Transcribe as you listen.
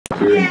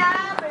period.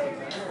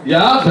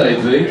 Yeah,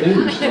 baby.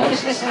 Ooh,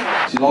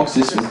 she likes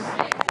this one.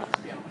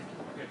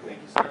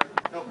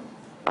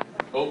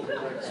 Oh.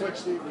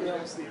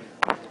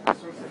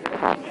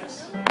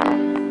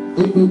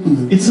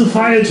 It's a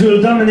fire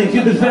drill, Dominic,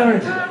 you the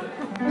ferret.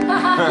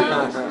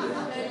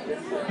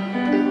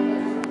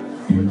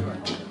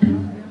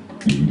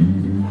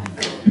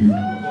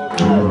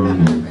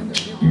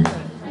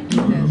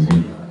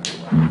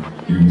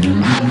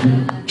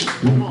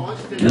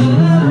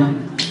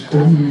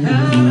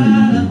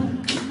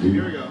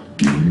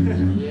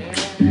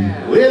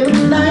 Well, the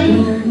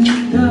night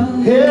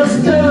has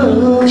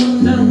come,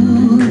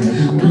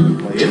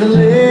 and the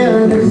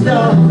land is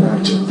dark,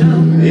 and the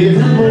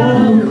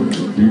moon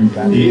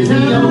is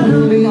the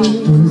only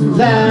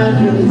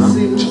light we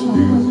see.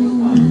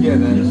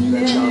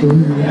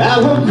 I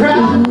won't cry,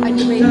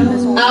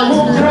 I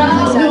won't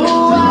cry, no,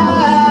 I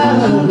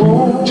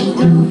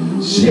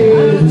won't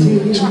shed a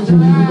tear,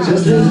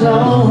 just as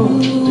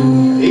long as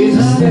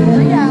you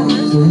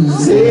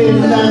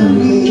stand by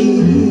me.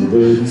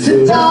 So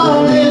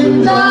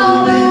darling,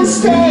 darling,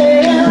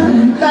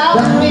 stand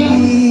by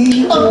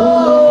me.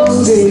 Oh,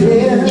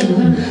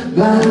 stand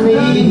by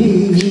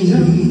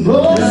me.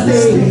 Oh,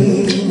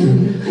 stand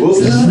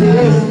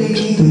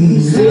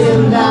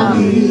by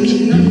me.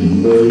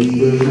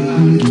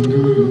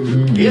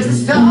 It's the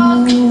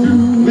stars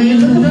we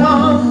look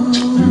upon,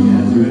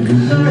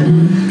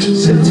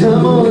 should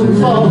tumble and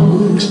fall,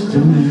 and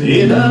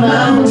the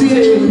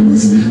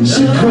mountains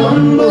should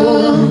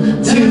crumble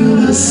to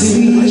the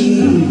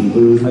sea.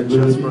 I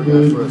just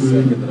forgot for a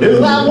second. No,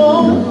 I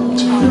won't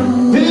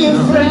be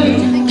afraid.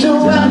 No,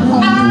 I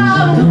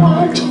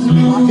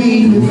won't be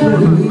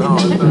afraid.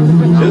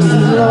 Just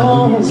as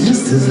long as you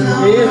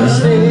stand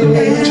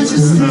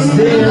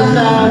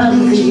by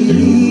me.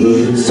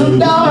 So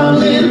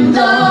darling,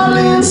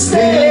 darling,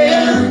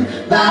 stand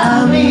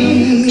by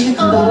me.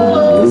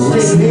 Oh,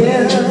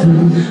 stand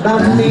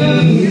by me.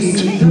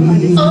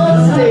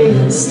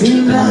 Oh,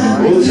 stand by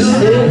me. Oh,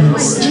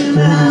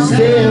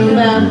 stand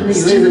by me.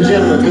 Ladies and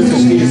gentlemen, Mr.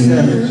 Steve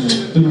Savage.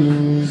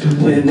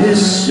 When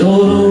this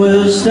old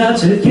world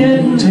starts to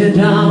get me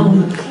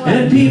down,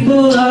 and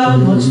people are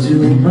much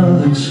too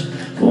much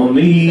for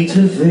me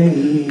to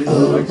face,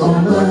 Up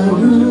on the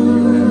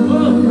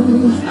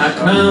roof, I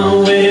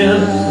climb way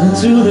up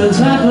to the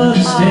top of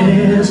the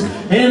stairs,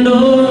 and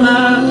all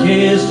my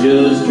cares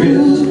just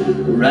drift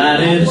right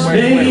into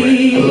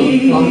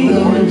space.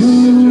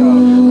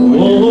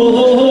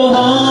 Whoa,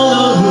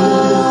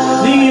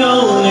 the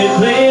only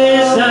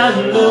place I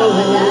know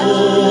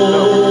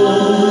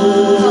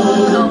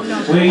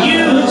where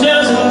you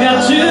just got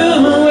to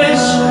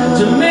wish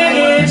to make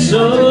it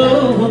so.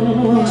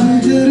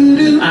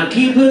 I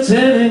keep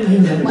telling you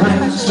that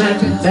I'm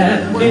smack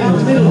dab in the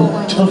middle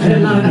of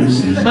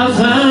headliners. I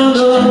found a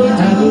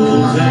happy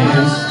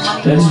place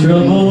that's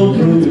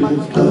trouble-proof.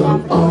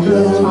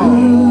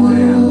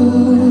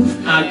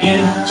 I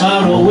get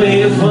far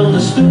away from the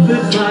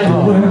stupid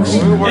fireworks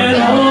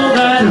and all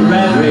that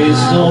rat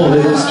race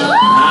noise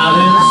out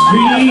in the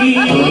street.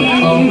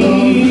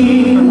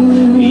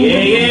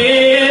 Yeah,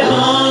 yeah,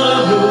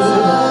 on the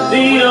roof,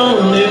 the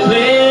only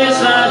place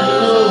I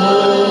know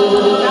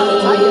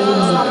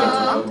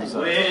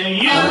where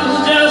you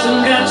just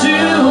got to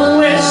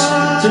wish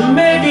to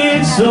make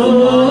it so.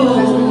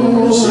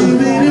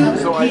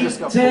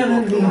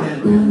 Telling me that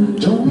don't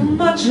know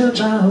much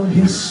about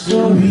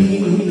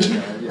history,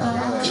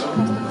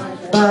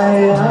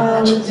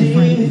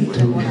 biology,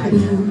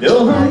 don't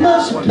know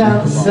much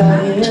about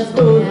science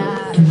book. I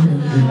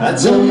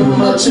don't know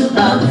much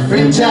about the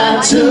French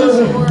I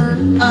took,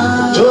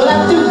 but I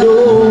do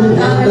know I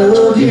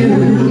love you,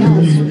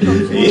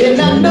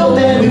 and I know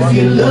that if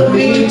you love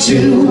me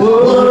too,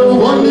 what a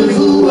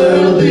wonderful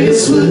world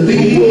this would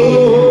be.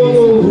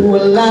 Oh,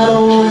 well, I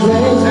don't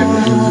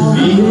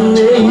think you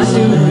next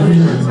to me,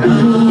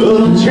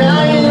 but I'm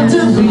trying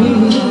to be.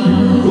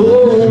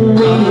 Oh,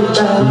 baby,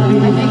 about me.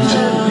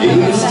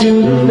 Hey,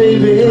 student,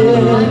 baby,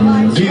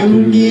 you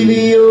give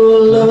your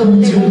love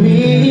to me.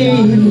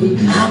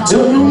 I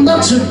don't know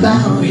much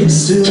about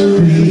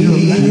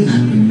history,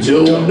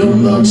 don't know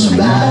much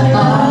about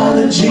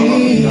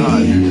biology, I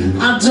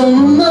don't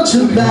know much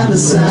about the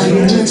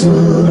science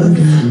book,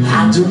 I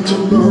don't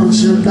know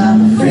much about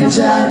the French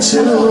I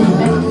took,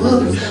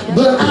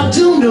 but I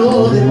do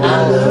know that I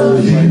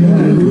love you,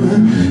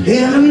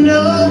 and I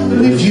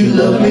know if you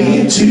love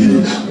me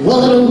too,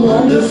 what a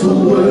wonderful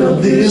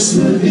world this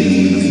would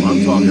be.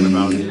 I'm talking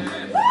about it.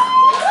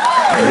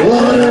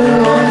 What a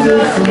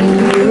wonderful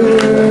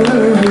world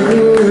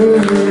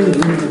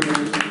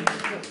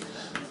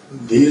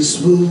this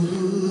would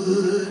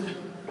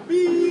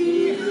be.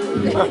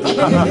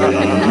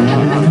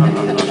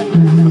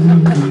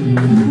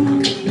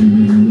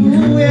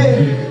 Yeah.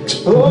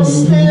 Oh,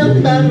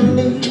 stand by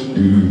me.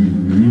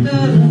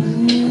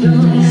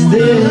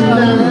 Stand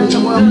by me.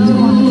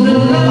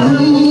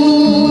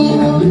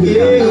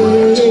 Yeah.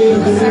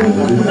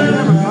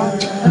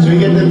 Should we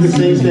get them to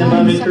sing Stand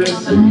By Me, Chris?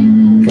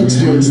 Let's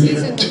do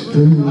it.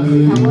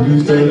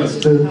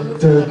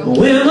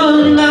 when the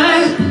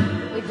night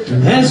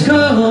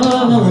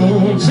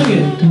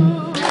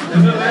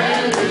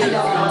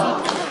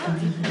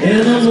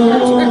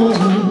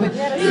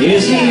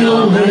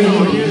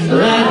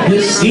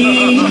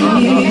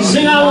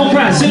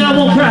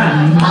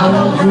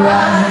So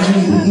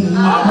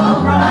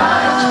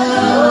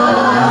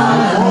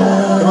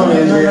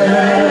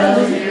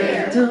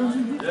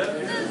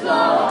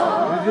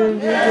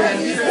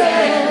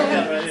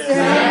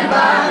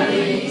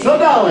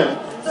darling.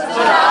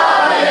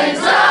 Darling,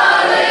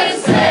 darling,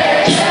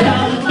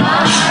 stand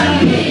by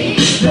me.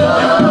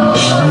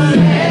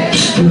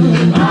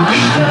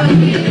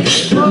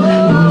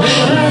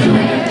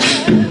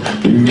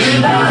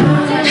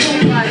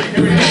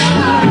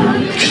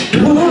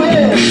 Ooh,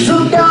 yeah. So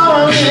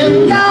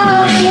darling,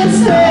 darling,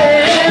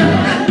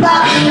 stand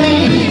by me.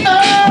 Oh,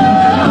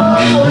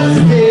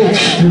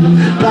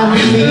 stand by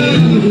me.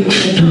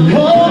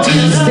 Won't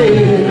you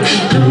stand?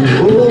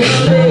 Oh,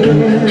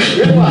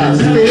 stand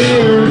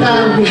by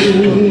me.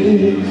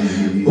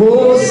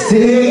 Oh,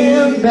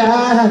 stand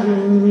by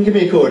me. Give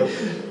me a chord.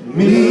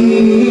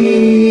 Me.